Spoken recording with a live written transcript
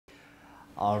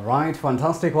All right,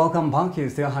 fantastic. Welcome back. You're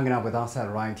still hanging out with us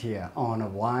right here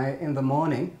on Why in the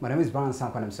Morning. My name is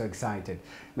Sakwa and I'm so excited.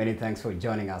 Many thanks for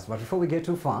joining us. But before we get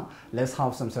too far, let's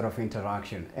have some sort of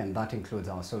interaction. And that includes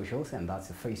our socials, and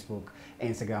that's Facebook,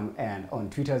 Instagram, and on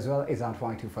Twitter as well is at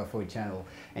Y254 channel.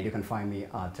 And you can find me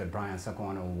at Brian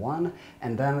Sakwa101.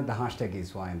 And then the hashtag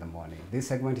is Why in the Morning. This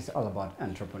segment is all about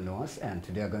entrepreneurs. And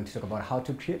today we're going to talk about how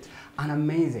to create an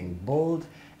amazing, bold,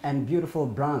 and beautiful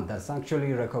brand that's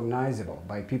actually recognizable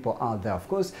by people out there. Of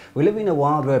course, we live in a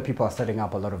world where people are setting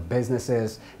up a lot of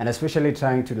businesses and especially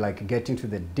trying to get into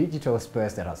the digital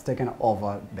space that has taken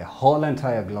over the whole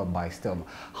entire globe by storm.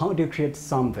 How do you create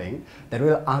something that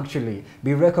will actually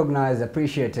be recognized,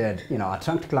 appreciated,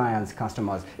 attract clients,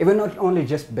 customers, even not only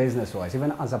just business-wise,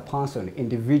 even as a person,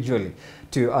 individually,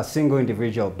 to a single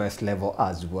individual best level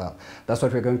as well. That's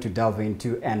what we're going to delve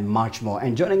into and much more.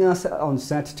 And joining us on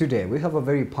set today, we have a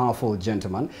very powerful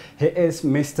gentleman. He is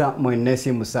Mr.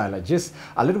 Mwenesi Musalia. Just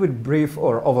a little bit brief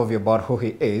or overview about who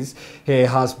he is. He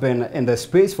has been in the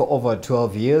space for over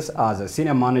 12 years as a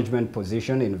senior management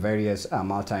position in various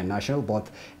multinational,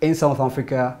 both in South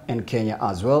Africa and Kenya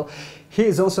as well. He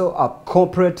is also a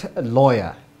corporate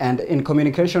lawyer, and in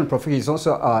communication, he's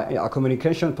also a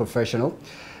communication professional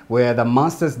with a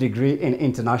master's degree in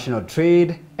international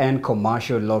trade and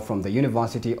commercial law from the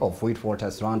University of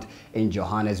Witwatersrand in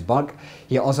Johannesburg.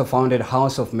 He also founded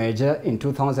House of Major in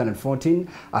 2014,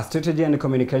 a strategy and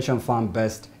communication firm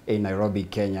based in Nairobi,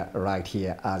 Kenya, right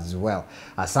here as well.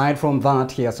 Aside from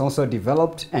that, he has also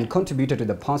developed and contributed to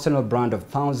the personal brand of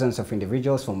thousands of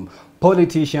individuals, from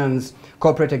politicians,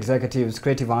 corporate executives,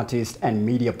 creative artists, and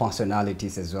media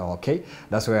personalities as well, okay?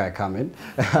 That's where I come in.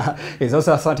 He's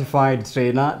also a certified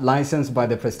trainer licensed by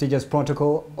the prestigious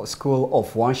Protocol School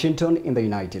of Washington in the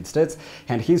United States,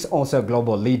 and he's also a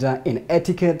global leader in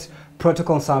etiquette,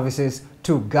 protocol services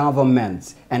to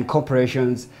governments and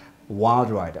corporations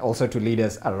worldwide, also to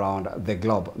leaders around the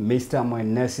globe. Mr.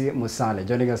 Mwenesi Musalia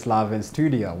joining us live in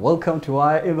studio. Welcome to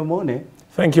Why in the Morning.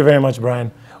 Thank you very much,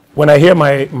 Brian. When I hear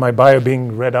my bio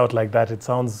being read out like that, it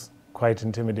sounds quite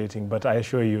intimidating, but I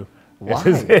assure you, why?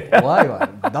 Why?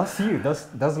 That's you.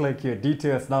 That's like your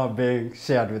details now being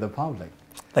shared with the public.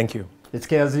 Thank you. It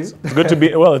scares you? It's good to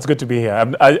be. Well, it's good to be here.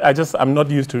 I'm not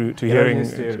used to hearing.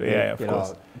 Yeah, of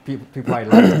course. People are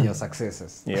liking your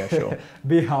successes. Yeah, sure.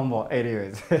 Be humble,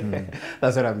 anyways.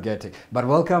 That's what I'm getting. But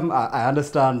welcome. I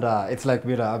understand it's like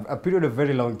been a period of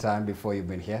very long time before you've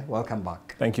been here. Welcome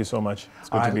back. Thank you so much. It's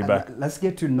good to be back. Let's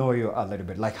get to know you a little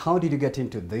bit. Like, how did you get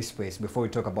into this space before we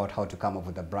talk about how to come up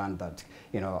with a brand that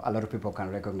a lot of people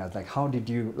can recognize? Like, how did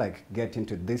you get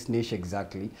into this niche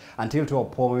exactly until to a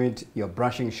point you're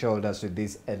brushing shoulders with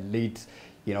these elite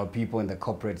people in the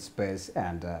corporate space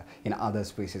and in other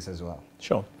spaces as well?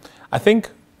 Sure. I think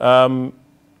growing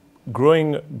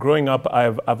up,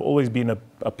 I've always been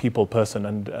a people person,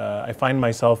 and I find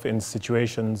myself in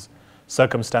situations,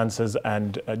 circumstances,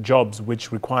 and jobs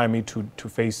which require me to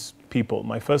face people.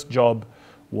 My first job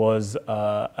was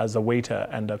as a waiter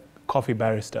and a coffee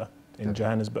barrister in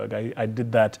Johannesburg. I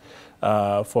did that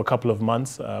for a couple of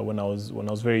months when I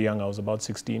was very young. I was about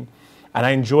 16. And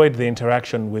I enjoyed the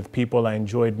interaction with people. I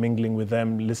enjoyed mingling with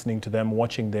them, listening to them,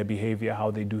 watching their behavior,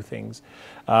 how they do things.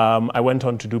 I went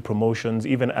on to do promotions,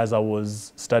 even as I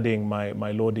was studying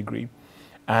my law degree.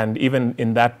 And even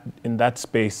in that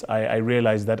space, I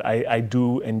realized that I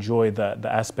do enjoy the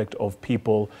aspect of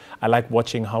people. I like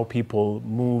watching how people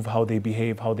move, how they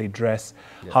behave, how they dress,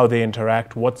 how they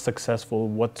interact, what's successful,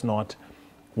 what's not,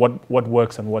 what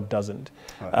works and what doesn't.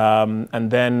 Right.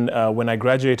 And then when I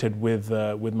graduated with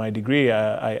my degree,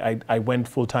 I went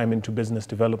full-time into business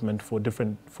development for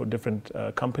different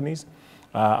companies.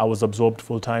 I was absorbed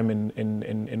full-time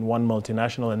in one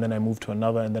multinational, and then I moved to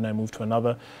another, and then I moved to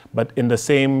another. But in the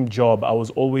same job, I was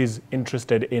always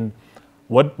interested in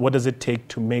what does it take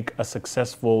to make a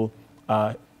successful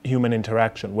human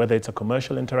interaction, whether it's a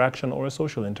commercial interaction or a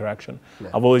social interaction. Yeah.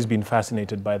 I've always been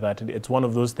fascinated by that. It's one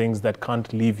of those things that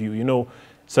can't leave you.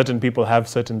 Certain people have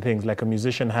certain things, like a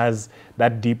musician has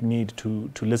that deep need to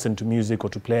listen to music or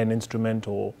to play an instrument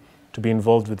or to be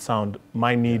involved with sound.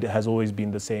 My need has always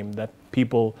been the same, that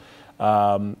people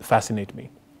fascinate me.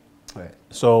 Right.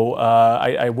 So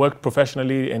I worked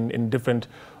professionally in different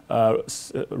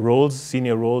roles,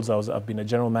 senior roles. I've been a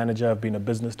general manager, I've been a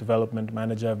business development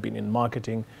manager, I've been in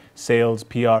marketing, sales,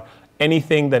 PR,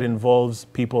 anything that involves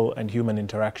people and human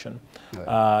interaction.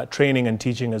 Right. Training and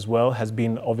teaching as well has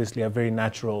been obviously a very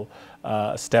natural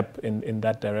step in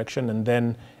that direction. And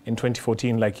then in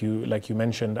 2014, like you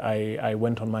mentioned, I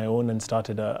went on my own and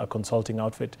started a consulting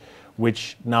outfit,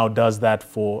 which now does that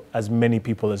for as many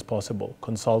people as possible.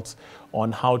 Consults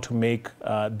on how to make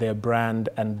their brand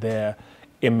and their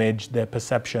image, their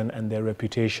perception and their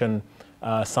reputation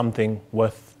something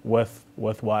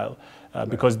worthwhile.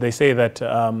 Because they say that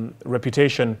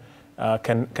reputation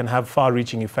can have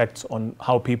far-reaching effects on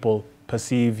how people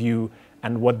perceive you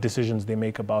and what decisions they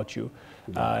make about you.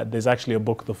 There's actually a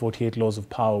book, The 48 Laws of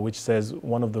Power, which says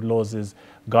one of the laws is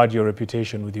guard your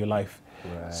reputation with your life.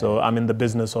 Right. So I'm in the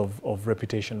business of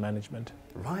reputation management.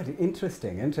 Right,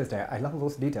 interesting. I love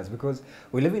those details because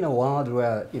we live in a world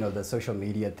where, you know, the social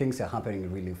media, things are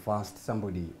happening really fast.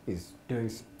 Somebody is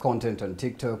doing content on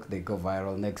TikTok, they go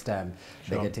viral. Next time,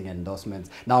 Sure. they're getting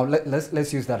endorsements. Now,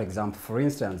 let's use that example. For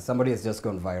instance, somebody has just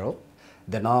gone viral.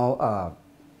 They're now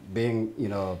being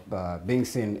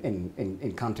seen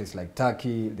in countries like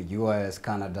Turkey, the US,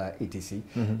 Canada, etc.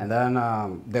 Mm-hmm. And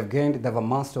then they've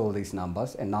amassed all these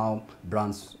numbers, and now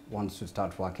brands want to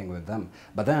start working with them.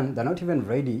 But then they're not even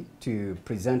ready to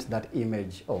present that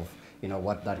image of, you know,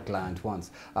 what that client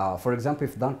wants. For example,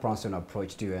 if that person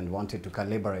approached you and wanted to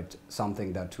calibrate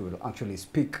something that will actually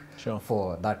speak Sure.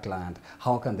 for that client,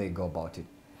 how can they go about it?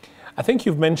 I think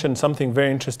you've mentioned something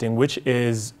very interesting, which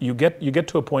is you get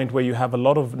to a point where you have a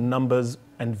lot of numbers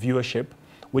and viewership,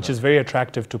 which is very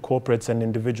attractive to corporates and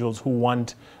individuals who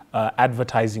want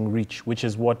advertising reach, which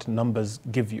is what numbers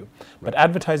give you. But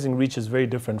advertising reach is very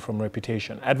different from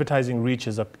reputation. Advertising reach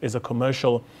is a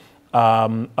commercial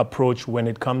approach when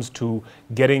it comes to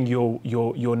getting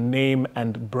your name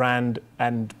and brand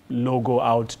and logo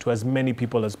out to as many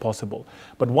people as possible.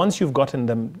 But once you've gotten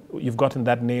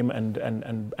that name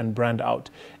and brand out,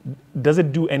 does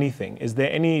it do anything? Is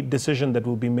there any decision that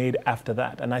will be made after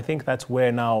that? And I think that's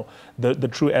where now the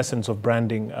true essence of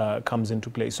branding comes into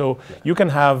play. So you can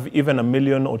have even 1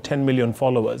 million or 10 million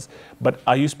followers, but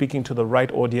are you speaking to the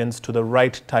right audience, to the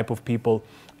right type of people?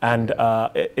 And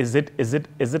is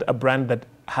it a brand that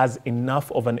has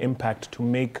enough of an impact to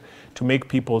make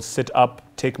people sit up,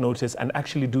 take notice, and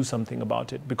actually do something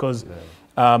about it? Because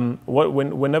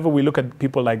whenever we look at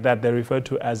people like that, they're referred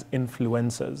to as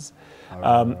influencers.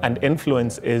 And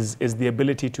influence is the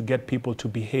ability to get people to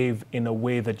behave in a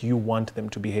way that you want them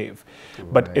to behave.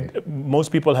 Right. But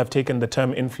most people have taken the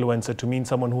term influencer to mean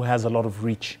someone who has a lot of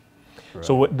reach. Right.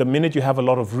 So the minute you have a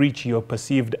lot of reach, you're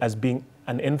perceived as being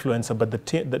an influencer, but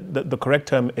the correct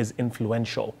term is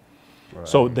influential. Right.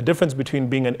 So the difference between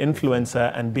being an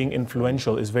influencer and being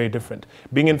influential is very different.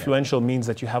 Being influential means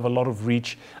that you have a lot of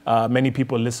reach, many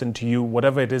people listen to you,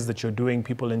 whatever it is that you're doing,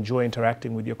 people enjoy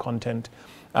interacting with your content.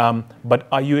 But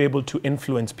are you able to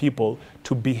influence people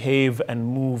to behave and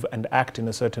move and act in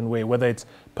a certain way, whether it's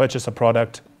purchase a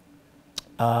product,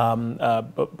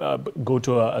 go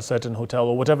to a certain hotel,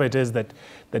 or whatever it is that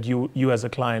you as a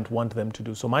client want them to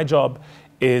do. So my job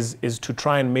is to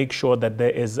try and make sure that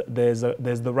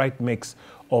there's the right mix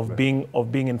of being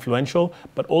influential,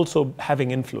 but also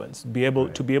having influence, to be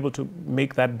able to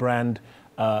make that brand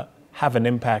have an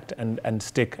impact and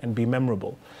stick and be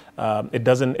memorable. It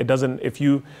doesn't if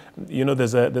you know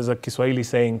there's a Kiswahili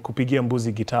saying kupigia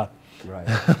mbuzi guitar. Right.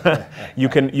 you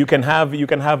can have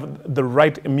the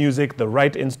right music,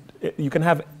 you can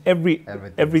have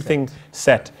everything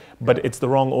set, but it's the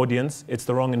wrong audience, it's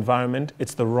the wrong environment,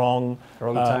 it's the wrong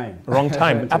time. Wrong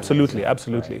time. Absolutely.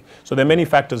 Right. So there are many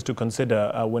factors to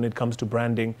consider when it comes to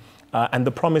branding, and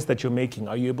the promise that you're making.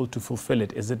 Are you able to fulfill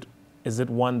it? Is it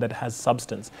one that has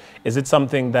substance? Is it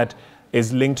something that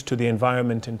is linked to the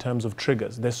environment in terms of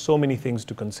triggers? There's so many things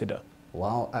to consider.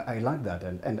 Wow, I like that,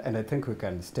 and I think we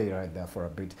can stay right there for a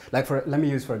bit. Like let me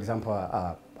use, for example,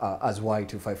 as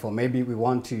Y254. Maybe we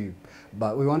want to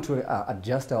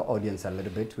adjust our audience a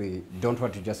little bit. We don't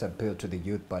want to just appeal to the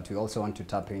youth, but we also want to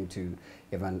tap into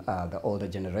even the older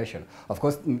generation. Of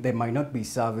course, they might not be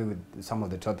savvy with some of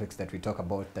the topics that we talk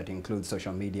about that include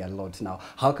social media a lot now.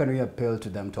 How can we appeal to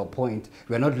them to a point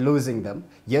we're not losing them?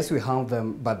 Yes, we have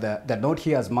them, but they're not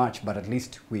here as much, but at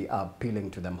least we are appealing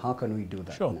to them. How can we do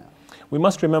that now? We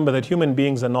must remember that human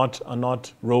beings are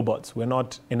not robots. We're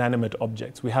not inanimate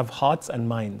objects. We have hearts and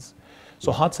minds.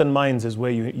 So hearts and minds is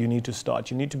where you need to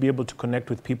start. You need to be able to connect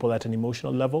with people at an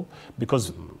emotional level,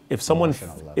 because if someone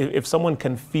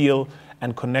can feel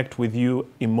and connect with you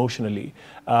emotionally,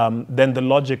 then the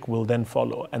logic will then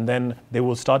follow, and then they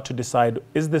will start to decide,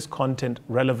 is this content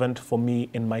relevant for me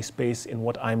in my space, in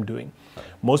what I'm doing?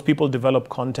 Most people develop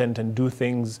content and do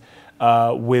things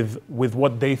with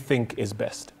what they think is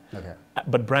best. Okay.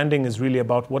 But branding is really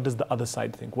about what does the other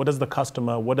side think? What does the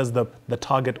customer, what does the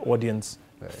target audience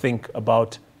think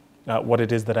about what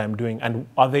it is that I'm doing, and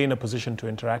are they in a position to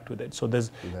interact with it? So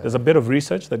there's a bit of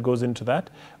research that goes into that.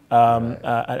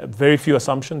 Very few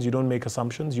assumptions. You don't make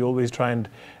assumptions. You always try and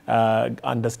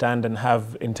understand and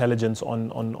have intelligence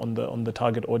on the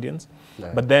target audience.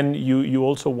 Right. But then you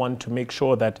also want to make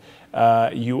sure that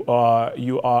you are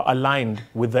aligned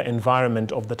with the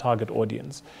environment of the target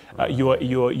audience.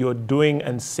 You're doing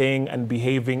and saying and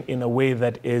behaving in a way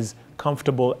that is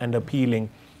comfortable and appealing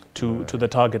to the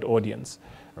target audience.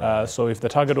 So if the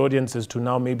target audience is to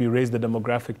now maybe raise the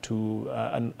demographic to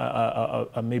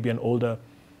maybe an older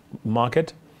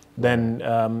market,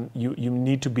 then you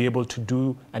need to be able to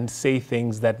do and say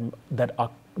things that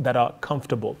are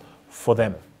comfortable for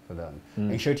them. For them.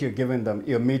 In short,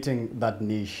 you're meeting that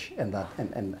niche and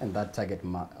that target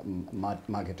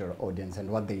market or audience and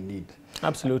what they need.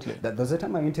 Absolutely. There was a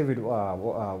time I interviewed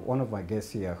one of my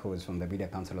guests here who is from the Media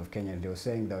Council of Kenya, and they were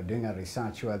saying they were doing a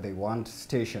research where they want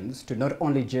stations to not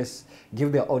only just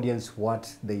give their audience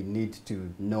what they need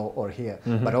to know or hear,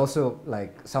 but also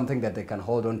like something that they can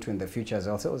hold on to in the future as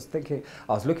well. So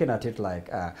I was looking at it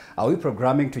like, are we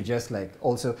programming to just like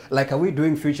also, like are we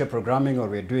doing future programming or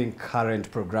we're doing current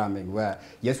programming where,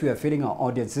 yes, we are feeding our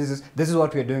audience, this is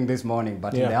what we're doing this morning,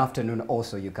 but in the afternoon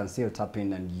also you can still tap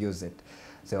in and use it.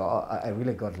 So I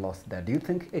really got lost there. Do you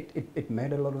think it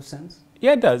made a lot of sense?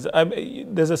 Yeah, it does.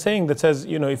 There's a saying that says,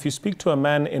 you know, if you speak to a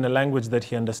man in a language that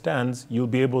he understands, you'll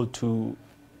be able to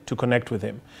connect with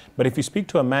him. But if you speak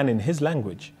to a man in his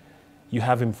language, you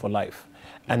have him for life.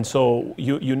 And so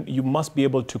you must be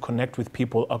able to connect with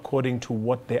people according to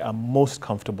what they are most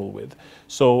comfortable with.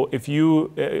 So if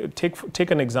you take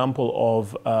an example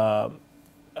of,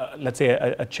 let's say,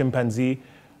 a chimpanzee,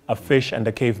 a fish, and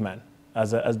a caveman,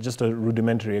 as just a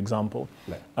rudimentary example.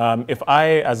 Right. If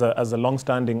I, as a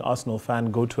long-standing Arsenal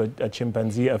fan, go to a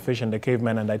chimpanzee, a fish, and a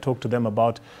caveman, and I talk to them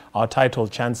about our title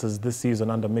chances this season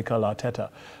under Mikel Arteta,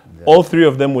 all three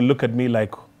of them will look at me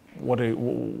like, what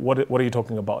are you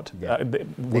talking about? Yeah.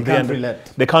 They can't relate.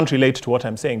 They can't relate to what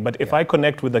I'm saying. But if I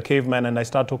connect with the caveman and I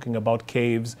start talking about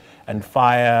caves and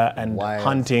fire and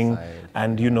hunting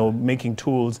and making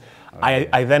tools,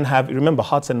 I then have, remember,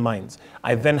 hearts and minds.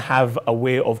 I then have a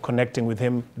way of connecting with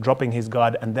him, dropping his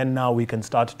guard, and then now we can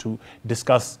start to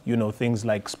discuss, things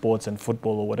like sports and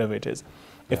football or whatever it is.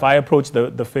 If I approach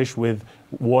the fish with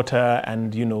water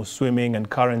and swimming and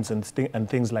currents and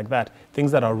things like that, things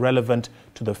that are relevant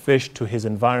to the fish, to his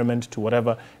environment, to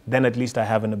whatever, then at least I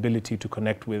have an ability to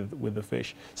connect with the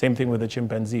fish. Same thing with the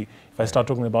chimpanzee. If I start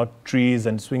talking about trees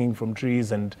and swinging from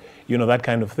trees and that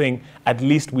kind of thing, at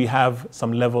least we have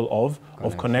some level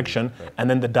of connection, and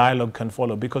then the dialogue can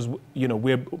follow, because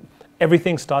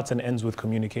everything starts and ends with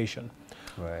communication.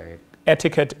 Right.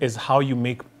 Etiquette is how you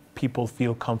make people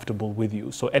feel comfortable with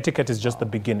you. So etiquette is just the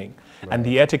beginning. Right. And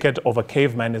the etiquette of a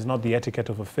caveman is not the etiquette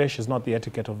of a fish, is not the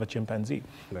etiquette of a chimpanzee.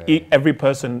 Right. Every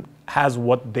person has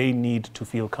what they need to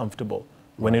feel comfortable.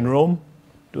 When in Rome,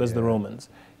 do as the Romans.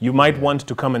 You might want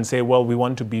to come and say, well, we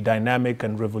want to be dynamic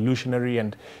and revolutionary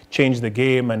and change the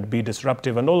game and be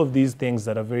disruptive and all of these things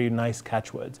that are very nice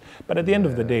catchwords. But at the end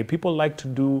of the day, people like to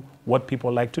do what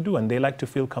people like to do, and they like to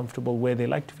feel comfortable where they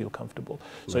like to feel comfortable.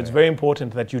 So it's very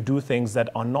important that you do things that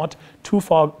are not too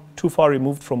far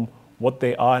removed from what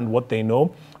they are and what they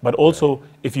know, but also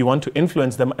if you want to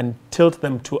influence them and tilt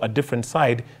them to a different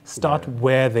side, start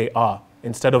where they are.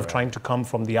 Instead of trying to come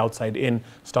from the outside in,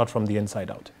 start from the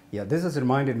inside out. Yeah, this has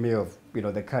reminded me of,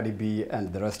 the Cardi B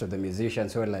and the rest of the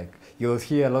musicians who are like, you'll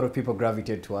hear a lot of people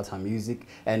gravitate towards her music,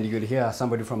 and you'll hear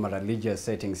somebody from a religious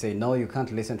setting say, no, you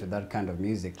can't listen to that kind of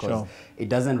music because it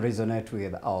doesn't resonate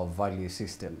with our value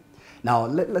system. Now,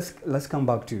 let's come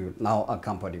back to now a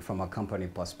company, from a company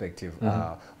perspective.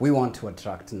 We want to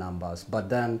attract numbers, but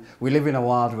then we live in a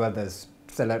world where there's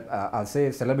I'll say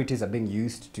celebrities are being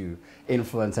used to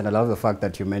influence, and I love the fact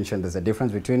that you mentioned there's a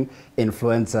difference between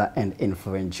influencer and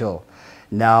influential.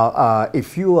 Now,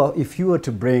 if you were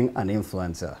to bring an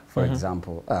influencer, for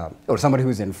example, or somebody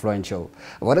who's influential,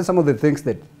 what are some of the things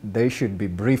that they should be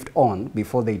briefed on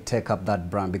before they take up that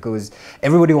brand? Because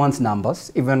everybody wants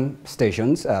numbers, even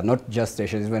stations, not just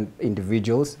stations, even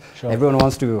individuals. Sure. Everyone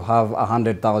wants to have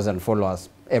 100,000 followers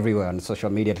everywhere on social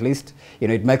media. At least,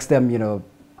 it makes them,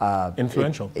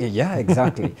 influential. Yeah,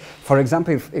 exactly. For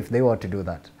example, if they were to do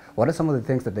that, what are some of the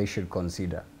things that they should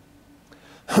consider?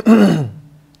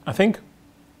 I think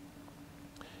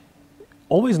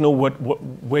always know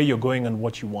where you're going and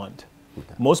what you want.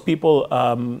 Okay. Most people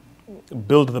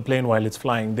build the plane while it's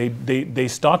flying. They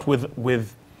start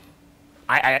with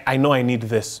I know I need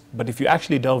this, but if you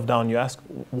actually delve down, you ask,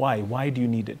 why? Why do you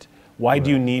need it? Why do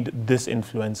you need this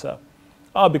influencer?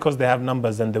 Oh, because they have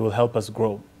numbers and they will help us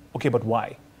grow. Okay, but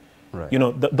why? Right. You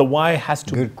know, the why has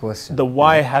to. Good question. The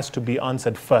why has to be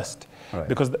answered first, right.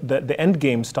 because the end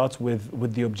game starts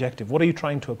with the objective. What are you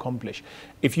trying to accomplish?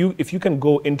 If you can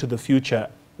go into the future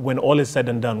when all is said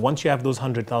and done, once you have those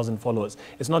 100,000 followers,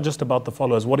 it's not just about the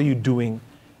followers. What are you doing?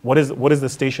 What is the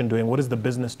station doing? What is the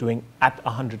business doing at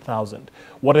 100,000?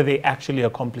 What are they actually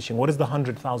accomplishing? What is the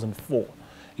 100,000 for?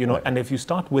 You know, right. and if you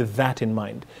start with that in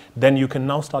mind, then you can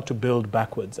now start to build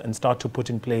backwards and start to put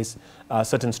in place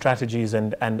certain strategies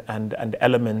and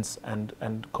elements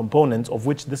and components, of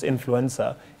which this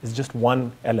influencer is just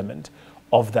one element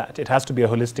of that. It has to be a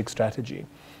holistic strategy.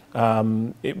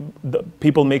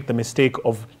 People make the mistake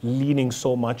of leaning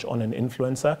so much on an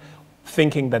influencer,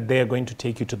 thinking that they are going to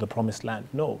take you to the promised land.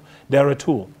 No, they are a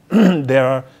tool. they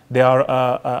are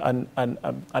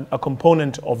a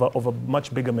component of a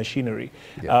much bigger machinery.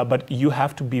 Yeah. But you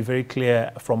have to be very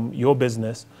clear from your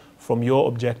business, from your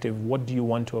objective, what do you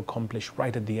want to accomplish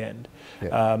right at the end?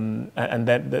 Yeah. And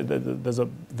there's a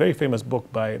very famous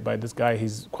book by this guy.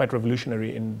 He's quite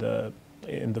revolutionary in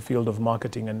the field of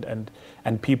marketing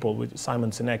and people, with Simon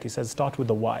Sinek. He says, start with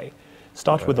the why.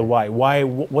 Start with the why. Why?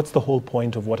 What's the whole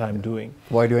point of what I'm doing?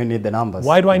 Why do I need the numbers?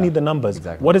 Why do I need the numbers?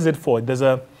 Exactly. What is it for? There's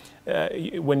a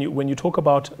when you talk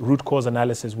about root cause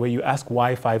analysis, where you ask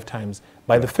why 5 times,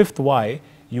 by the 5th why,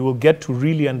 you will get to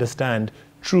really understand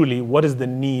truly what is the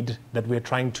need that we're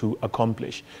trying to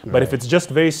accomplish. Right. But if it's just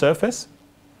very surface,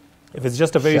 if it's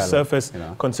just a very surface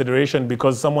consideration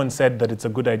because someone said that it's a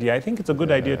good idea, I think it's a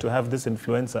good idea to have this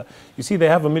influencer. You see, they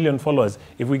have 1 million followers.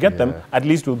 If we get them, at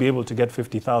least we'll be able to get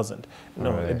 50,000.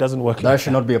 No, it doesn't work like that. That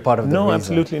should not be a part of the reason. No,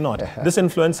 absolutely not. This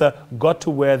influencer got to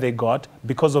where they got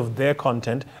because of their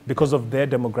content, because of their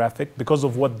demographic, because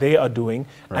of what they are doing,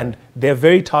 and they're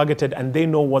very targeted and they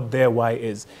know what their why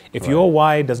is. If your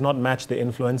why does not match the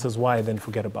influencer's why, then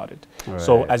forget about it.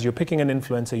 So as you're picking an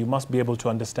influencer, you must be able to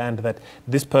understand that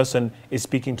this person is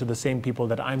speaking to the same people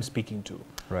that I'm speaking to,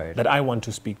 that I want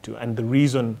to speak to, and the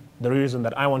reason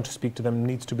that I want to speak to them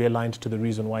needs to be aligned to the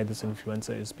reason why this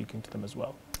influencer is speaking to them as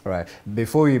well. Right.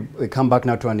 Before we come back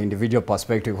now to an individual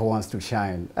perspective who wants to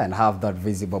shine and have that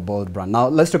visible, bold brand. Now,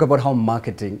 let's talk about how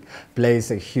marketing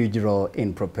plays a huge role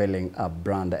in propelling a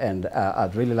brand. And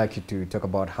I'd really like you to talk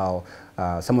about how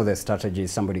some of the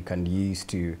strategies somebody can use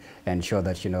to ensure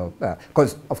that, you know,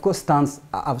 because of course stunts,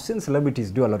 I've seen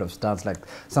celebrities do a lot of stunts, like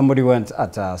somebody went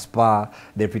at a spa,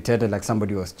 they pretended like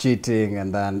somebody was cheating,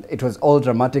 and then it was all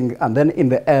dramatic, and then in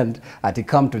the end, he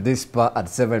come to this spa at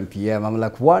 7 p.m. I'm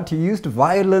like, what? You used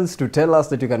violence to tell us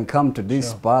that you can come to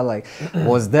this spa? Like,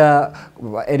 was there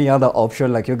any other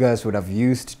option like you guys would have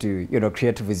used to, you know,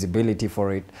 create visibility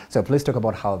for it? So please talk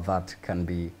about how that can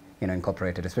be, you know,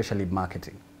 incorporated, especially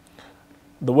marketing.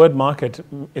 The word market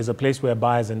is a place where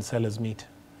buyers and sellers meet.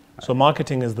 So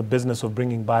marketing is the business of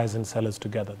bringing buyers and sellers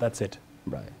together. That's it.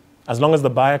 Right. As long as the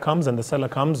buyer comes and the seller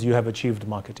comes, you have achieved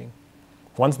marketing.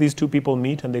 Once these two people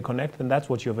meet and they connect, then that's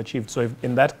what you have achieved. So if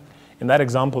in that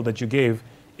example that you gave,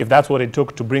 if that's what it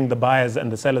took to bring the buyers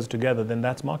and the sellers together, then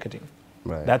that's marketing.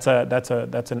 Right.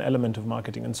 That's an element of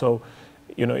marketing. And so,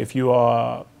 you know, if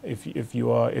you're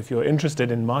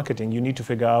interested in marketing, you need to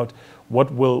figure out what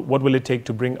will it take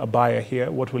to bring a buyer here,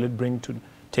 what will it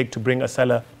take to bring a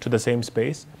seller to the same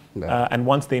space, and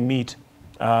once they meet,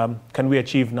 can we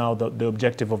achieve now the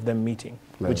objective of them meeting,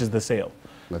 which is the sale.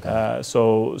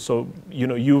 So you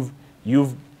know,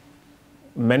 you've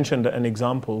mentioned an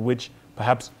example which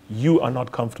perhaps you are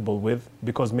not comfortable with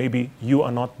because maybe you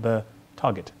are not the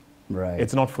target. Right.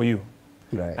 It's not for you.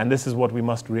 Right. And this is what we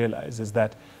must realize, is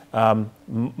that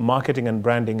marketing and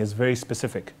branding is very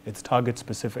specific. It's target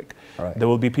specific. Right. There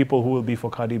will be people who will be for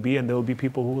Cardi B and there will be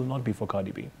people who will not be for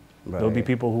Cardi B. Right. There will be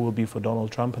people who will be for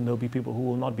Donald Trump and there will be people who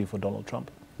will not be for Donald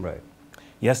Trump. Right.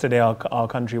 Yesterday our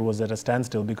country was at a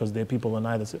standstill because there are people on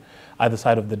either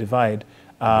side of the divide,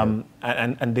 and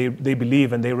they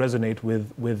believe and they resonate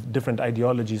with different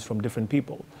ideologies from different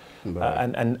people.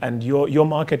 Right. And your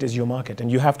market is your market,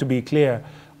 and you have to be clear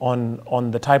on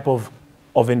the type of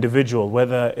individual,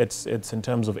 whether it's in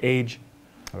terms of age,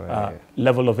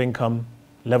 level of income,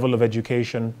 level of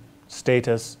education,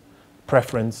 status,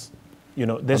 preference. You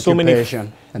know, there's so many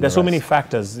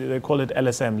factors. They call it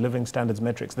LSM, living standards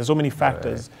metrics. There's so many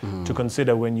factors to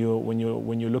consider when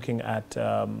you're looking at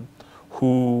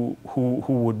who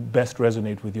would best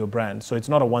resonate with your brand. So it's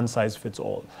not a one size fits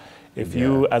all. If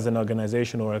you as an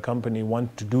organization or a company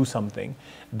want to do something,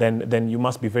 then you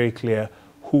must be very clear,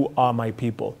 who are my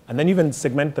people? And then even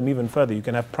segment them even further. You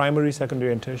can have primary,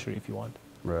 secondary, and tertiary if you want.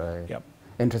 Right. Yep.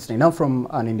 Interesting. Now, from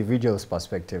an individual's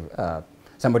perspective,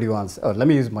 somebody wants, oh, let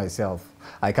me use myself.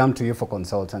 I come to you for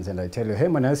consultants and I tell you, hey,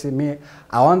 Mwenesi, me,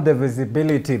 I want the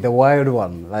visibility, the wild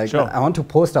one. Like, sure. I want to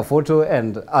post a photo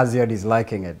and Aziad is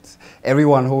liking it.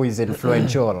 Everyone who is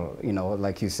influential, you know,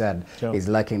 like you said, sure. is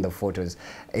liking the photos.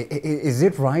 Is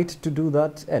it right to do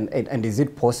that? And is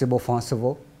it possible, first of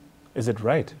all? Is it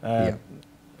right? Yeah.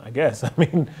 I guess. I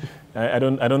mean, I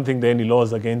don't think there are any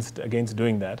laws against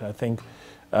doing that. I think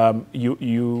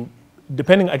you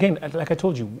depending, again, like I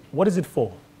told you, what is it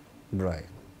for? Right.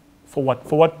 For what?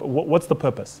 For what? What's the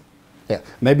purpose? Yeah.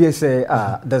 Maybe I say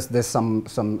there's some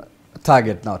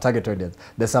target audience.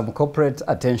 There's some corporate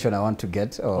attention I want to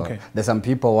get, or okay. there's some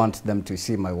people want them to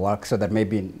see my work, so that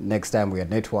maybe next time we are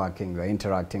networking, we are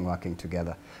interacting, working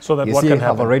together. So that you what see, can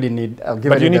happen? I've already need.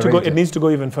 But you need to go. It needs to go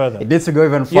even further. It needs to go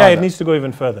even further. Yeah, it needs to go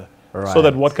even further. Right. So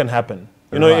that what can happen?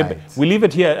 You know, right. we leave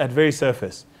it here at very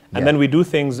surface, and yeah. then we do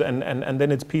things, and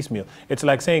then it's piecemeal. It's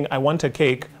like saying, I want a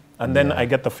cake, and then yeah. I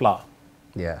get the flour.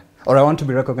 Yeah. Or I want to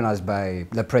be recognized by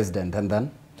the president, and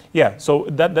then? Yeah, so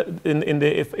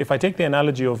if I take the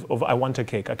analogy of I want a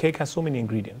cake has so many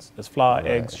ingredients. There's flour,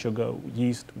 right. eggs, sugar,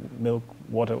 yeast, milk,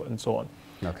 water, and so on.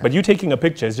 Okay. But you taking a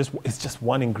picture is just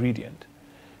one ingredient.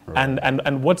 Right.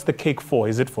 And what's the cake for?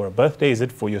 Is it for a birthday? Is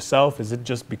it for yourself? Is it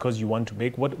just because you want to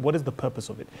bake? What is the purpose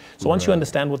of it? So once you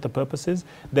understand what the purpose is,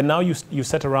 then now you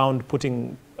set around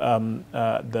putting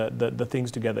the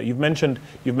things together. You've mentioned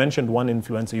one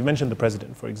influencer. You mentioned the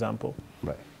president, for example.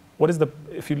 Right.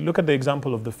 If you look at the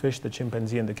example of the fish, the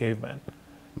chimpanzee, and the caveman,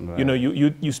 right. you know,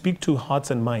 you speak to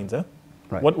hearts and minds. Eh?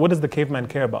 Right. What does the caveman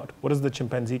care about? What does the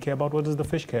chimpanzee care about? What does the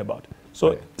fish care about? So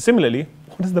right. similarly,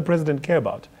 what does the president care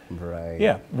about? Right.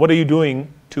 Yeah. What are you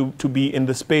doing to be in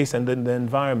the space and in the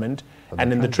environment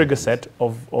and in the trigger set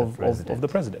of the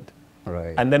president?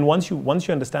 Right. And then once you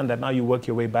understand that, now you work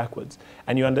your way backwards,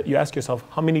 and you ask yourself,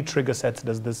 how many trigger sets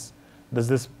does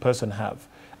this person have?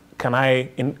 Can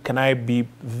I be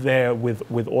there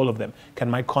with all of them? Can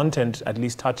my content at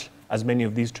least touch as many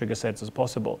of these trigger sets as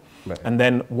possible? Right. And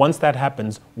then once that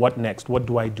happens, what next? What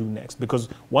do I do next? Because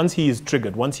once he is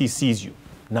triggered, once he sees you,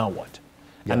 now what?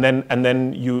 Yeah. And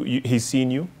then he's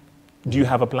seen you. Do you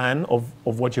have a plan of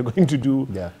what you're going to do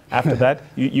yeah. after that?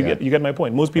 You get my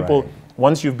point. Most people, right.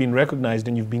 once you've been recognized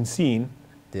and you've been seen,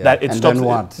 yeah. that it and stops. Then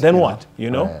what? Then what?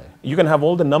 You know? Right. You can have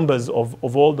all the numbers of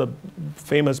all the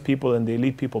famous people and the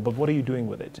elite people, but what are you doing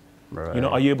with it? Right. You know,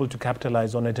 are you able to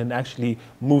capitalize on it and actually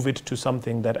move it to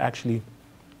something that actually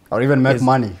or even make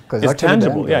money? It's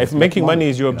tangible. Yeah, if making money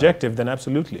is your objective, then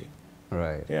absolutely.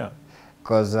 Right. Yeah.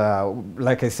 Because,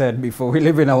 like I said before, we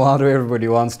live in a world where everybody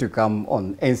wants to come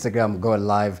on Instagram, go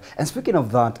live. And speaking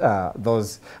of that, I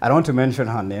don't want to mention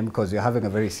her name because we're having a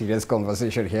very serious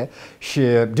conversation here.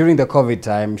 During the COVID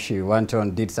time, she went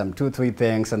on, did some 2-3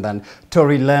 things, and then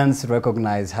Tory Lanez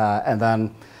recognized her. And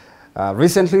then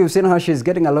recently, we've seen her, she's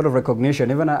getting a lot of recognition.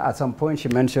 Even at some point, she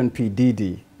mentioned P.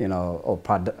 Diddy, you know, or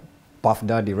Puff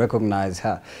Daddy recognized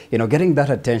her. You know, getting that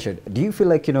attention. Do you feel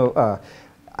like, you know,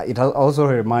 it also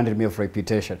reminded me of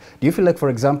reputation. Do you feel like, for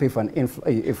example,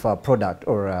 if a product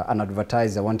or an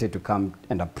advertiser wanted to come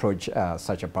and approach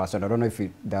such a person, I don't know if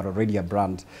they're already a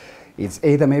brand, it's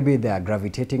either maybe they are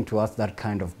gravitating towards that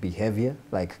kind of behavior,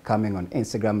 like coming on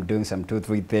Instagram, doing some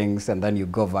 2-3 things, and then you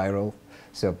go viral.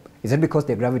 So is it because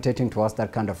they're gravitating towards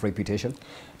that kind of reputation?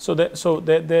 So there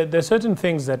are certain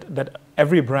things that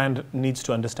every brand needs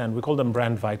to understand. We call them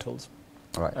brand vitals.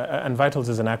 Right. And vitals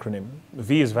is an acronym.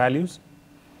 V is values.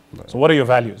 Right. So what are your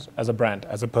values as a brand,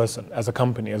 as a person, as a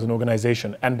company, as an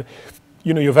organization? And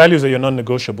you know, your values are your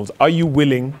non-negotiables. Are you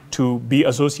willing to be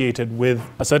associated with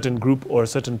a certain group or a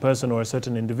certain person or a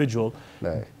certain individual?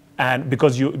 Right. And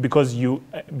because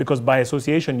by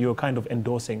association you're kind of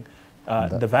endorsing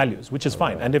the values, which is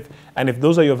fine. Right. And if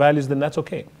those are your values, then that's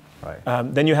okay.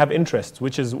 Right. Then you have interests,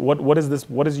 which is what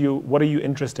are you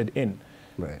interested in?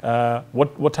 Right.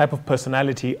 What type of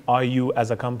personality are you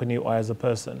as a company or as a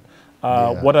person?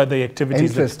 What are the activities?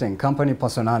 Interesting. Company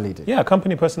personality. Yeah,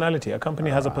 company personality. A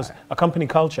company has a company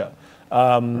culture.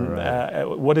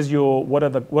 What are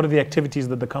the activities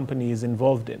that the company is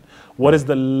involved in? What is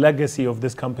the legacy of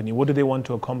this company? What do they want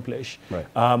to accomplish? Right.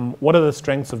 What are the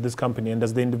strengths of this company? And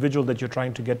does the individual that you're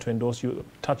trying to get to endorse you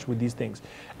touch with these things?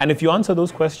 And if you answer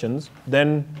those questions,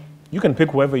 then you can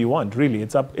pick whoever you want. Really,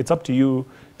 it's up to you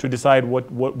to decide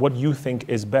what you think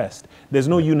is best. There's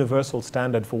no universal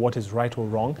standard for what is right or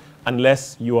wrong,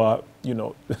 unless you are, you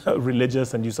know,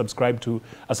 religious and you subscribe to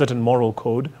a certain moral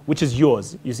code, which is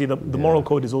yours. You see, the moral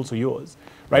code is also yours.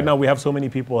 Right now, we have so many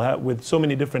people with so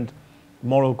many different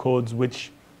moral codes,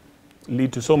 which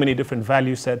lead to so many different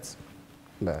value sets.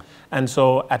 Yeah. And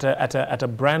so at a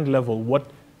brand level, what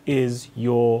is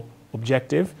your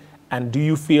objective? And do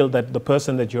you feel that the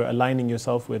person that you're aligning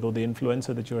yourself with, or the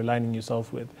influencer that you're aligning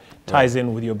yourself with, ties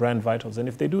in with your brand vitals? And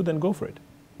if they do, then go for it.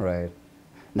 Right.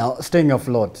 Now, staying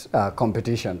afloat,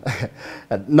 competition.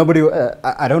 Nobody,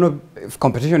 I don't know if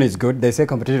competition is good. They say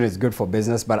competition is good for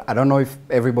business, but I don't know if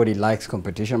everybody likes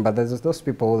competition. But there's those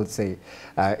people who say,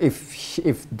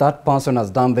 if that person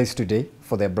has done this today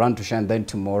for their brand to shine, then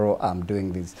tomorrow I'm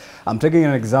doing this. I'm taking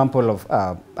an example of,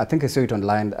 I think I saw it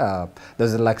online.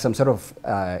 There's like some sort of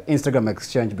Instagram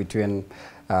exchange between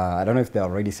I don't know if they're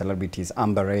already celebrities,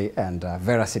 Amber Ray and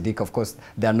Vera Siddiq. Of course,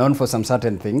 they're known for some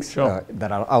certain things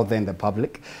that are out there in the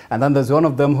public. And then there's one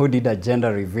of them who did a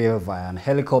gender reveal via an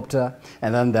helicopter.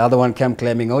 And then the other one came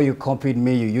claiming, oh, you copied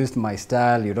me, you used my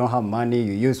style, you don't have money,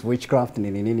 you use witchcraft,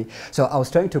 nini. So I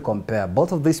was trying to compare.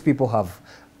 Both of these people have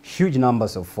huge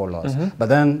numbers of followers, but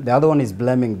then the other one is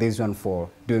blaming this one for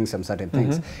doing some certain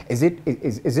things. Is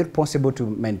it possible to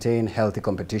maintain healthy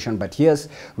competition? But yes,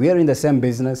 we are in the same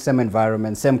business, same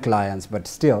environment, same clients, but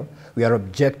still we are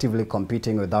objectively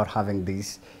competing without having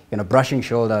these, brushing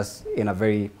shoulders in a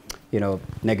very,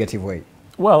 negative way.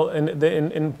 Well,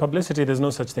 in publicity, there's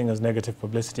no such thing as negative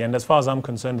publicity, and as far as I'm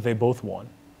concerned, they both won.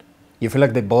 You feel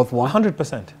like they both won?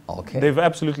 100%. Okay. They've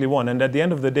absolutely won. And at the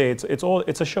end of the day, it's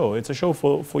a show. It's a show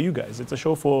for you guys. It's a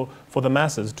show for the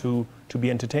masses to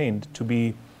be entertained,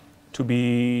 to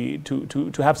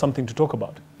have something to talk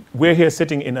about. We're here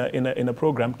sitting in a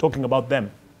program talking about them.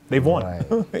 They've won. Right.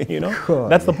 Cool.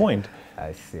 That's the point.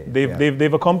 I see.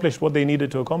 They've accomplished what they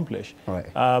needed to accomplish. Right.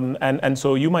 And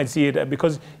so you might see it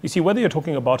because you see, whether you're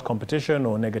talking about competition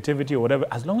or negativity or whatever,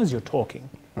 as long as you're talking.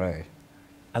 Right.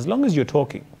 As long as you're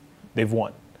talking, they've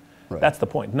won. Right. That's the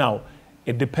point. Now,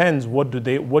 it depends, what do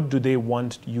they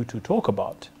want you to talk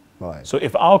about? Right. So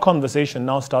if our conversation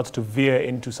now starts to veer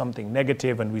into something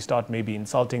negative and we start maybe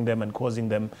insulting them and causing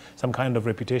them some kind of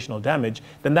reputational damage,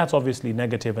 then that's obviously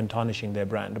negative and tarnishing their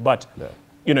brand. But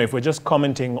if we're just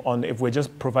commenting on, if we're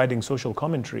just providing social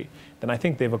commentary, then I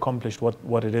think they've accomplished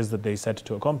what it is that they set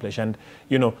to accomplish. And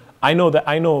I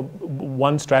know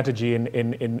one strategy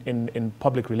in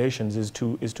public relations is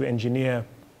to engineer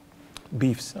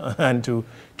beefs and to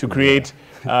create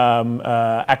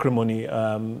acrimony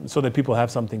so that people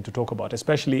have something to talk about,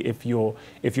 especially if your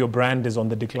brand is on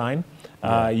the decline.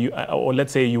 Or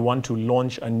let's say you want to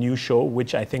launch a new show,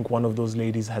 which I think one of those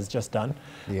ladies has just done.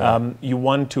 You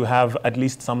want to have at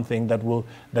least something that will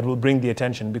bring the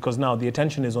attention, because now the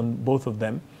attention is on both of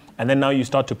them. And then now you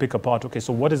start to pick apart, okay,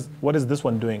 so what is this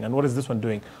one doing and what is this one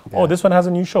doing? Oh, this one has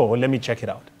a new show, well, let me check it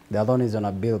out. The other one is on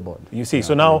a billboard. You see,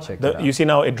 so now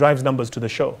now it drives numbers to the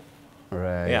show.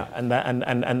 Right. Yeah, and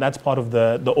that's part of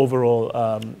the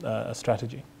overall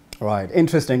strategy. Right,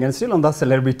 interesting. And still on that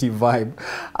celebrity vibe,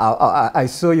 I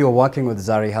saw you were working with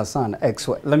Zari Hassan,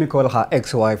 let me call her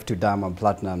ex-wife to Diamond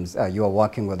Platnumz. You were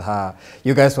working with her.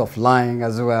 You guys were flying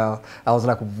as well. I was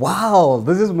like, wow,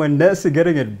 this is Mwenesi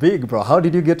getting it big, bro. How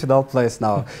did you get to that place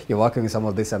now? You're working with some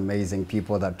of these amazing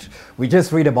people that we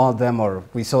just read about them or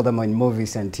we saw them in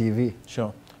movies and TV.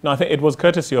 Sure. No, I think it was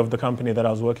courtesy of the company that I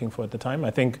was working for at the time.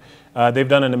 I think they've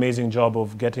done an amazing job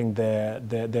of getting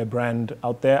their brand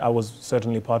out there. I was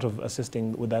certainly part of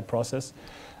assisting with that process.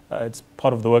 It's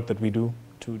part of the work that we do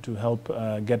to help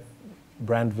get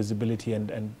brand visibility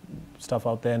and stuff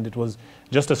out there. And it was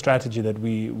just a strategy that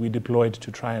we deployed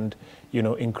to try and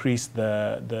increase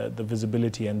the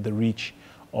visibility and the reach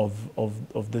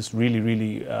of this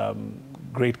really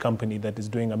great company that is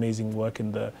doing amazing work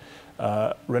in the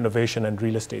renovation and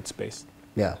real estate space.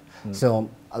 Yeah. So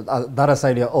that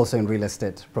aside, you're also in real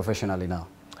estate professionally now.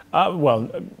 Well,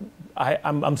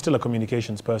 I'm still a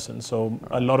communications person, so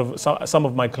a lot of some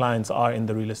of my clients are in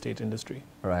the real estate industry.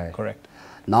 Right. Correct.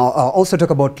 Now, also talk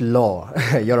about law.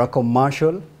 You're a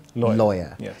commercial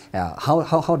lawyer. Yes. Yeah.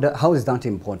 How is that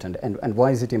important, and why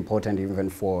is it important even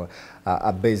for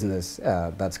a business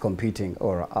that's competing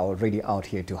or already out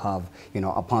here to have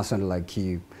a person like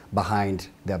you behind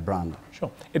their brand?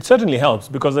 Sure. It certainly helps,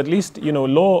 because at least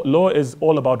law is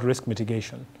all about risk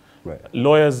mitigation. Right.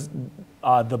 Lawyers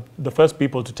are the first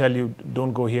people to tell you,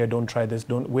 don't go here, don't try this,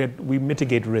 we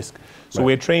mitigate risk. So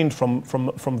we're trained from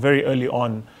very early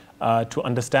on to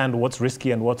understand what's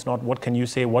risky and what's not, what can you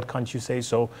say, what can't you say.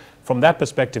 So from that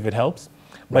perspective, it helps.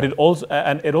 But it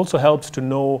also helps to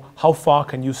know how far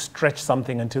can you stretch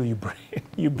something until you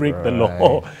break the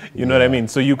law. You know what I mean?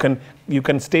 So you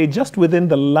can stay just within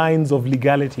the lines of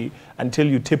legality until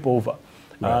you tip over.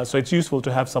 So it's useful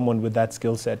to have someone with that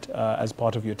skill set as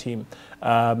part of your team.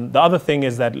 The other thing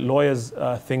is that lawyers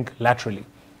think laterally,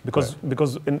 because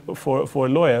for a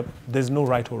lawyer, there's no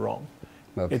right or wrong.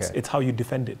 Okay. It's how you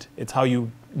defend it. It's how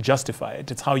you justify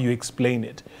it. It's how you explain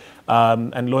it.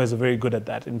 And lawyers are very good at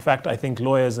that. In fact, I think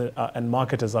lawyers and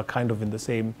marketers are kind of in the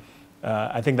same.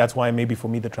 I think that's why maybe for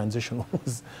me the transition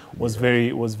was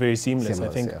very seamless. I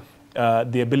think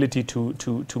the ability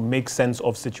to make sense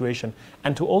of situation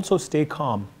and to also stay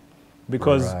calm,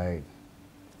 because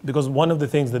one of the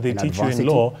things that they teach you in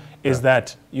law is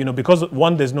that, you know, because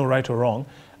one, there's no right or wrong.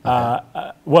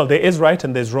 Well, there is right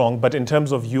and there's wrong, but in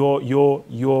terms of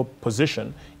your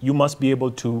position, you must be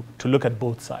able to look at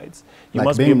both sides. You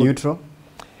must be able neutral.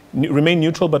 Remain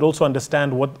neutral, but also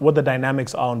understand what the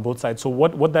dynamics are on both sides. So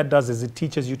what that does is it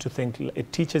teaches you to think.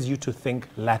 It teaches you to think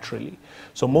laterally.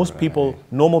 So most people,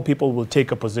 normal people, will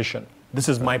take a position. This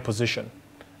is my position,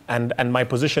 and my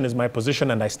position is my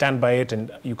position, and I stand by it, and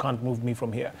you can't move me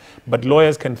from here. But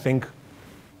lawyers can think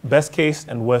best case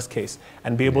and worst case,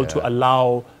 and be able to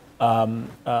allow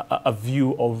a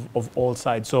view of all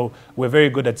sides. So we're very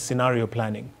good at scenario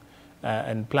planning.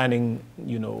 And planning,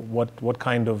 you know, what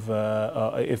kind of,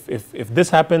 if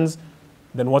this happens,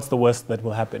 then what's the worst that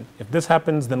will happen? If this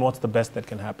happens, then what's the best that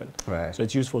can happen? Right. So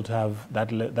it's useful to have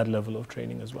that level of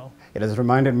training as well. It has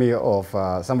reminded me of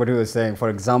somebody who was saying, for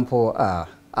example,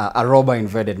 a robber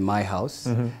invaded my house,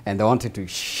 and they wanted to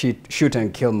shoot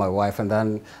and kill my wife, and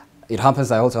then it happens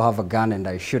I also have a gun and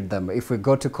I shoot them. If we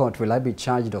go to court, will I be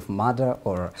charged of murder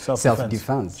or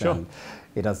self-defense? Sure. And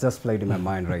it has just played in my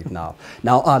mind right now.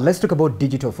 Now, let's talk about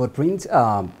digital footprints.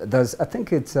 There's, I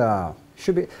think it's,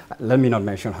 should be, let me not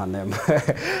mention her name.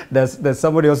 there's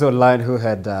somebody also online who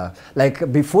had, like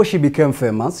before she became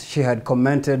famous, she had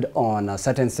commented on a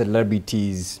certain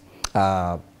celebrity's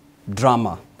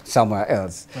drama somewhere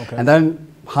else. Okay. And then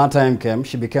her time came,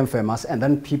 she became famous, and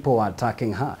then people were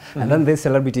attacking her. And then this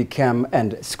celebrity came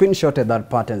and screenshotted that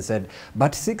part and said,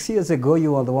 but 6 years ago,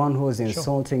 you were the one who was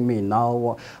insulting me.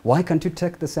 Now, why can't you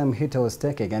take the same hit I was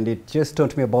taking? And it just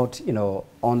taught me about, you know,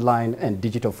 online and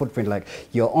digital footprint. Like,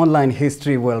 your online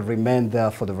history will remain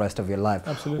there for the rest of your life.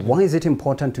 Absolutely. Why is it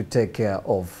important to take care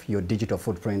of your digital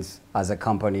footprints as a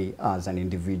company, as an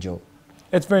individual?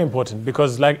 It's very important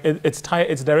because, like, it's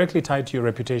directly tied to your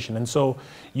reputation, and so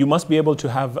you must be able to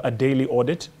have a daily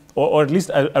audit, or at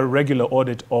least a regular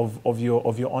audit of your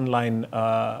online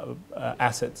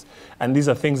assets. And these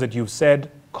are things that you've said,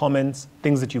 comments,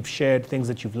 things that you've shared, things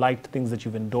that you've liked, things that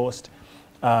you've endorsed,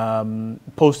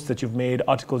 posts that you've made,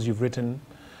 articles you've written,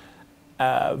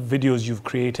 videos you've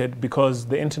created, because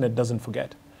the internet doesn't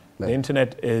forget. The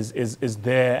internet is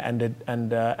there,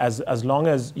 and as long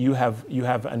as you have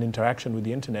an interaction with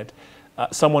the internet,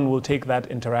 someone will take that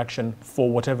interaction for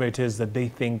whatever it is that they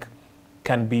think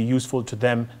can be useful to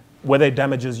them. Whether it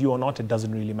damages you or not, it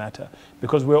doesn't really matter,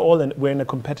 because we're in a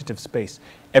competitive space.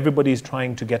 Everybody is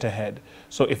trying to get ahead.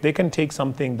 So if they can take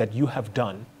something that you have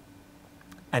done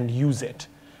and use it,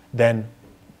 then,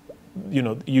 you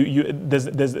know,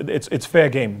 it's fair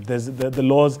game. There's the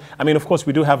laws. I mean, of course,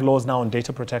 we do have laws now on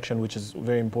data protection, which is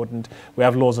very important. We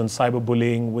have laws on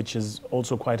cyberbullying, which is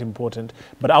also quite important.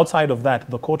 But outside of that,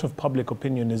 the court of public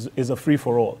opinion is a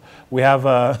free-for-all. We have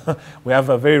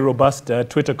a very robust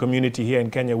Twitter community here in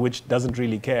Kenya, which doesn't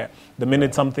really care. The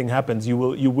minute something happens, you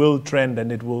will trend,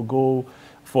 and it will go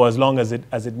for as long as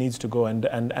it needs to go.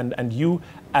 And you,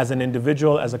 as an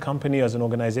individual, as a company, as an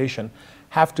organization,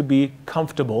 have to be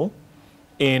comfortable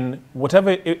in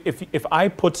whatever. If I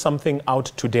put something out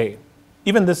today,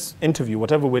 even this interview,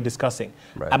 whatever we're discussing,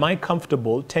 am I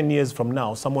comfortable 10 years from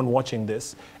now, someone watching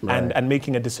this and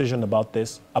making a decision about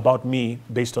this, about me,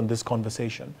 based on this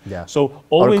conversation? Yeah. So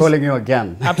always, or calling you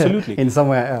again. Absolutely. In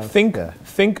somewhere else.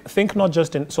 Think not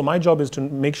just in. So my job is to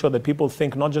make sure that people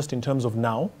think not just in terms of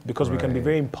now, because we can be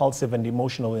very impulsive and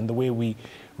emotional in the way we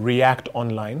react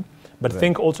online, but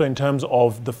think also in terms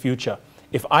of the future.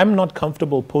 If I'm not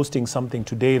comfortable posting something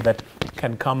today that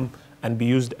can come and be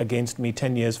used against me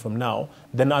 10 years from now,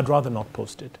 then I'd rather not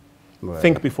post it.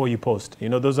 Think before you post. You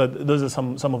know, those are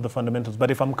some of the fundamentals.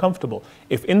 But if I'm comfortable,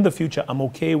 if in the future I'm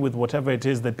okay with whatever it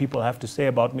is that people have to say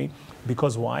about me,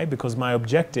 because why? Because my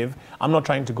objective, I'm not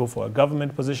trying to go for a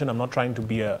government position. I'm not trying to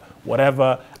be a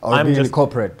whatever. Or be in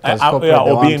corporate.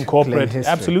 Or be in corporate.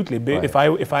 Absolutely. If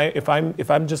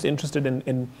I'm just interested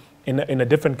in a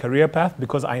different career path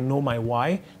because I know my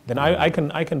why, then I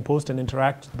can post and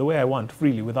interact the way I want,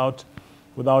 freely, without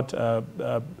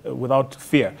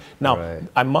fear. Now,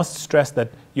 I must stress that,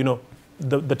 you know,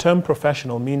 the term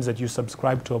professional means that you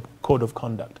subscribe to a code of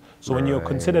conduct. So when you're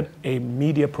considered a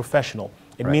media professional,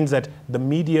 it means that the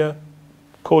media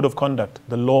code of conduct,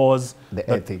 the laws, the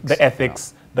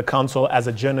ethics, the council, as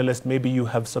a journalist, maybe you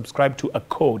have subscribed to a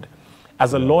code.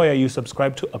 As a lawyer, you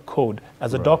subscribe to a code.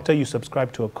 As a doctor, you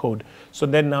subscribe to a code. So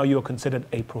then now you're considered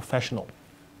a professional.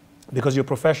 because your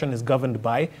profession is governed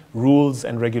by rules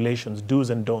and regulations, do's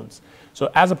and don'ts.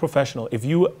 So as a professional, if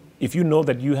you know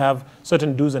that you have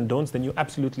certain do's and don'ts, then you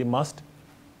absolutely must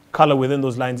color within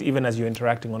those lines even as you're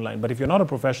interacting online. But if you're not a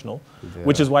professional,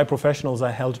 which is why professionals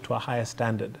are held to a higher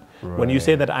standard. Right. When you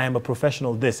say that I am a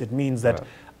professional this, it means that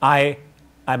I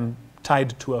am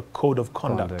tied to a code of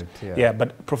conduct.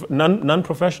 But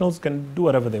non-professionals can do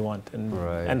whatever they want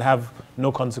and have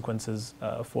no consequences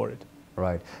for it.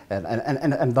 Right,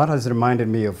 and that has reminded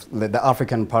me of the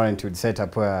African parenthood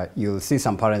setup where you'll see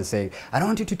some parents saying, I don't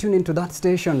want you to tune into that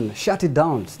station, shut it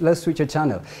down, let's switch a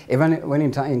channel. Even when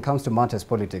it comes to matters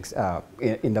politics,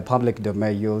 in the public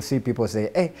domain, you'll see people say,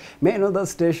 hey, may I know that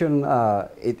station,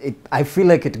 I feel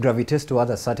like it gravitates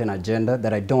towards a certain agenda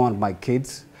that I don't want my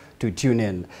kids to tune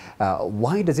in.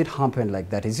 Why does it happen like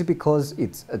that? Is it because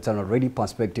it's an already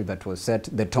perspective that was set,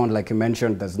 the tone, like you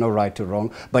mentioned, there's no right to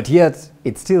wrong, but yet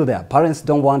it's still there. Parents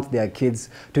don't want their kids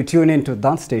to tune into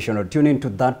that station or tune into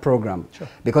that program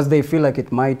because they feel like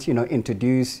it might,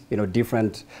 introduce,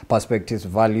 different perspectives,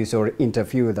 values, or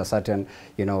interfere with a certain,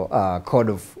 code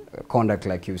of conduct,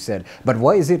 like you said. But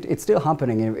why is it's still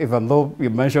happening, even though you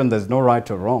mentioned there's no right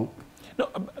or wrong? No,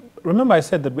 remember I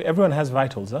said that everyone has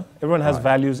vitals, huh? Everyone has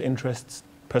values, interests,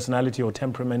 personality or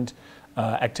temperament,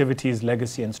 activities,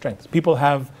 legacy and strengths. People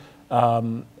have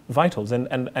vitals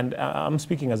and I'm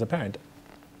speaking as a parent.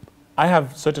 I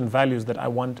have certain values that I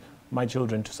want my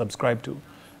children to subscribe to.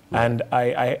 And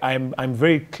I'm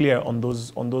very clear on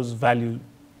those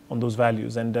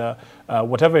values and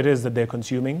whatever it is that they're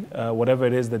consuming, whatever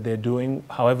it is that they're doing,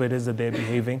 however it is that they're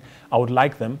behaving, I would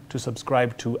like them to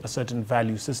subscribe to a certain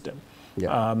value system.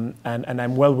 And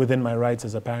I'm well within my rights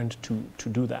as a parent to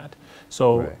do that.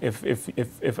 So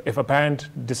if a parent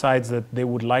decides that they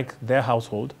would like their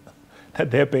household that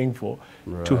they're paying for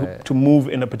to move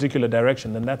in a particular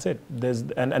direction, then that's it.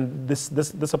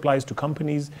 This applies to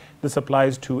companies. This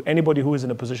applies to anybody who is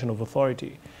in a position of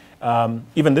authority.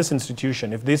 Even this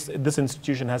institution, if this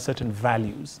institution has certain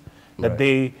values that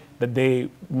they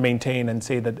maintain and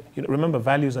say that, remember,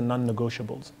 values are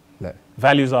non-negotiables.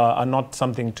 Values are not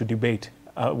something to debate.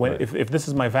 If this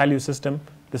is my value system,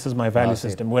 this is my value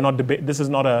system. We're not this is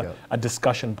not a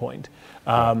discussion point.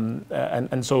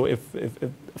 And so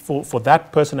for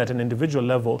that person at an individual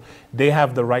level, they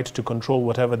have the right to control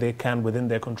whatever they can within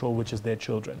their control, which is their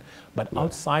children. But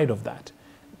outside of that,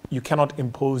 you cannot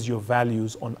impose your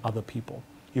values on other people.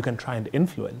 You can try and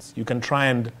influence. You can try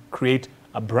and create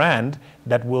a brand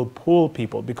that will pull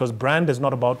people, because brand is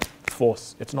not about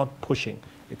force. It's not pushing.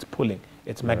 It's pulling.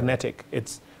 It's magnetic.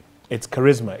 It's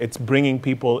charisma. It's bringing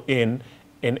people in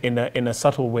a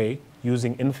subtle way,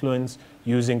 using influence,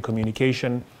 using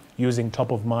communication, using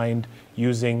top of mind,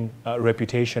 using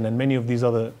reputation, and many of these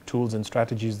other tools and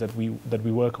strategies that we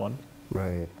work on.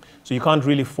 Right. So you can't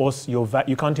really force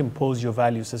you can't impose your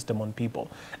value system on people.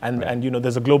 And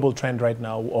there's a global trend right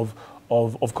now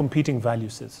of competing value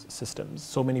systems.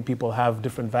 So many people have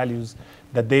different values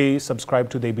that they subscribe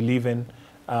to, they believe in.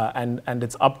 And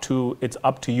it's up to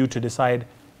you to decide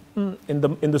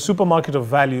in the supermarket of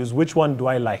values, which one do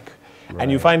I like?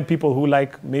 And you find people who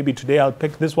like, maybe today I'll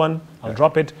pick this one, I'll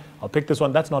drop it, I'll pick this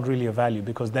one. That's not really a value,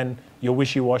 because then you're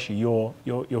wishy-washy,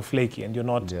 you're flaky, and you're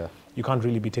not. You can't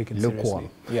really be taken seriously.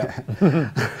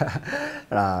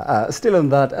 Still on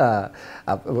that,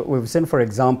 we've seen, for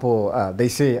example, they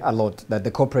say a lot that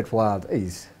the corporate world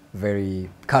is very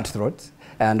cutthroat.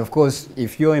 And of course,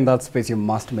 if you're in that space, you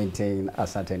must maintain a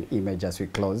certain image as we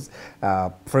close.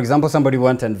 For example, somebody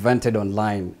went and vented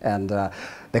online, and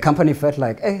the company felt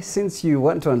like, hey, since you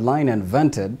went online and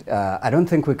vented, I don't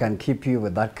think we can keep you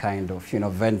with that kind of,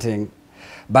 venting.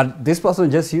 But this person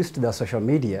just used their social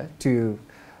media to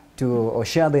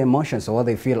share their emotions or what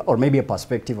they feel, or maybe a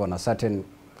perspective on a certain,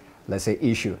 let's say,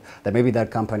 issue that maybe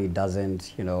that company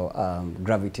doesn't,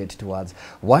 gravitate towards.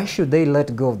 Why should they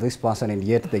let go of this person, and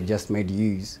yet they just made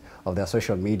use of their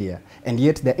social media, and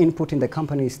yet their input in the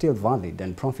company is still valid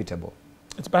and profitable?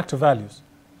 It's back to values.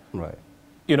 Right.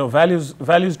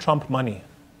 Values trump money.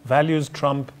 Values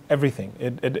trump everything.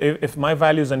 If my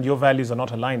values and your values are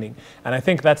not aligning, and I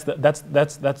think that's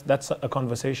a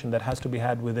conversation that has to be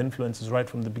had with influencers right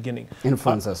from the beginning.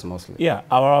 Influencers mostly. Yeah.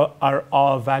 Are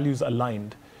our values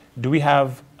aligned? Do we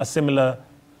have a similar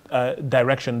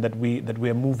direction that we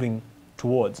are moving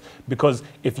towards. Because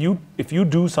if you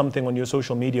do something on your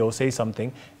social media or say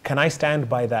something, can I stand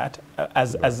by that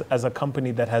as a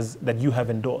company that you have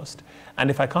endorsed? And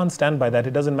if I can't stand by that,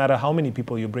 it doesn't matter how many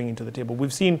people you're bringing to the table.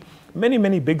 We've seen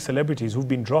many big celebrities who've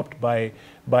been dropped by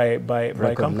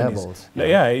companies. Levels.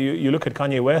 Yeah, you look at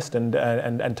Kanye West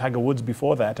and Tiger Woods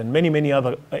before that, and many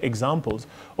other examples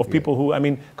of people who, I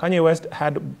mean, Kanye West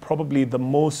had probably the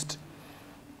most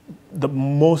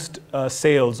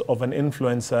sales of an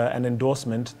influencer and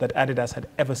endorsement that Adidas had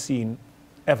ever seen,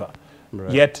 ever. Right.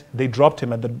 Yet they dropped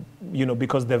him at the,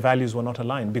 because their values were not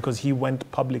aligned, because he went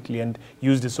publicly and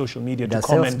used his social media to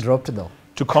comment. Sales dropped though.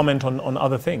 To comment on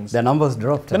other things. The numbers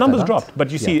dropped. The numbers dropped, but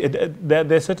you see,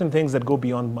 there are certain things that go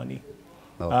beyond money.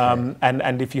 Okay.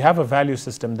 And if you have a value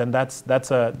system, then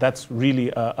that's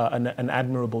really an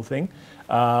admirable thing.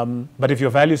 But if your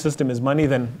value system is money,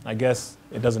 then I guess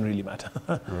it doesn't really matter.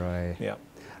 Right. Yeah.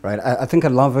 Right. I think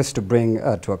I'd love us to bring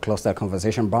to a close that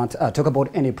conversation. But talk about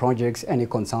any projects, any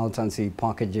consultancy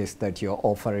packages that you're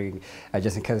offering,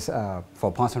 just in case for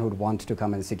a person who would want to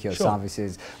come and seek your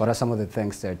services. What are some of the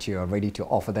things that you're ready to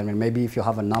offer them? And maybe if you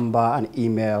have a number, an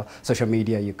email, social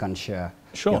media, you can share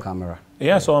your camera.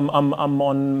 Yeah. So I'm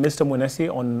on Mr. Mwenesi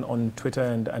on Twitter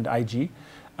and IG.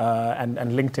 And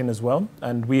LinkedIn as well,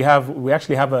 and we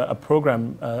actually have a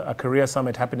program, a career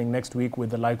summit happening next week with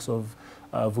the likes of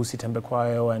Vusi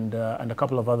Tembekwayo and a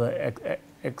couple of other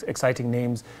exciting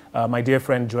names. My dear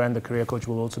friend Joanne, the career coach,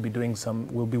 will also be doing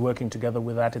we'll be working together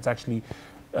with that. It's actually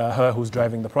her who's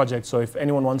driving the project. So if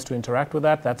anyone wants to interact with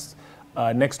that, that's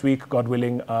next week, God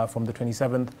willing, from the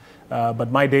 27th.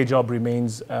 But my day job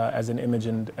remains as an image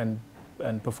and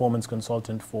performance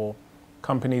consultant for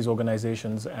companies,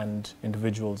 organizations, and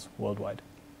individuals worldwide.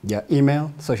 Yeah,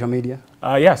 email, social media?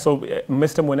 So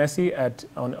Mr. Mwenesi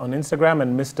on Instagram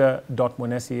and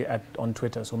Mr.Mwenesi on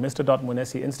Twitter. So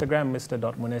Mr.Mwenesi Instagram,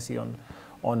 Mr.Mwenesi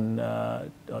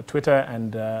on Twitter,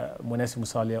 and Mwenesi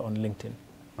Musalia on LinkedIn.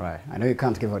 Right. I know you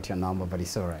can't give out your number, but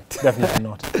it's all right. Definitely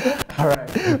not. All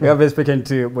right. We have been speaking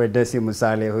to Mwenesi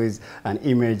Musalia, who is an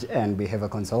image and behavior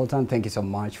consultant. Thank you so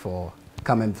much for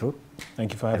coming through.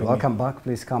 Thank you for having me. Welcome back.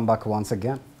 Please come back once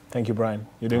again. Thank you, Brian.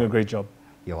 You're doing a great job.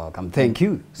 You're welcome. Thank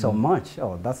you so much.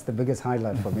 Oh, that's the biggest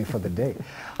highlight for me for the day.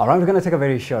 All right, we're going to take a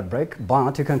very short break,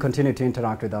 but you can continue to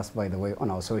interact with us, by the way,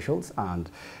 on our socials, and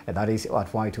that is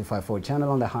at Y254 channel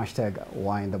on the hashtag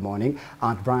Y in the morning.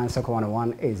 At Brian Sakwa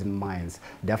 101 is mine.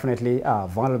 Definitely,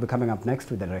 Val will be coming up next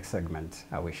with the next segment.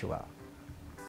 I wish you well.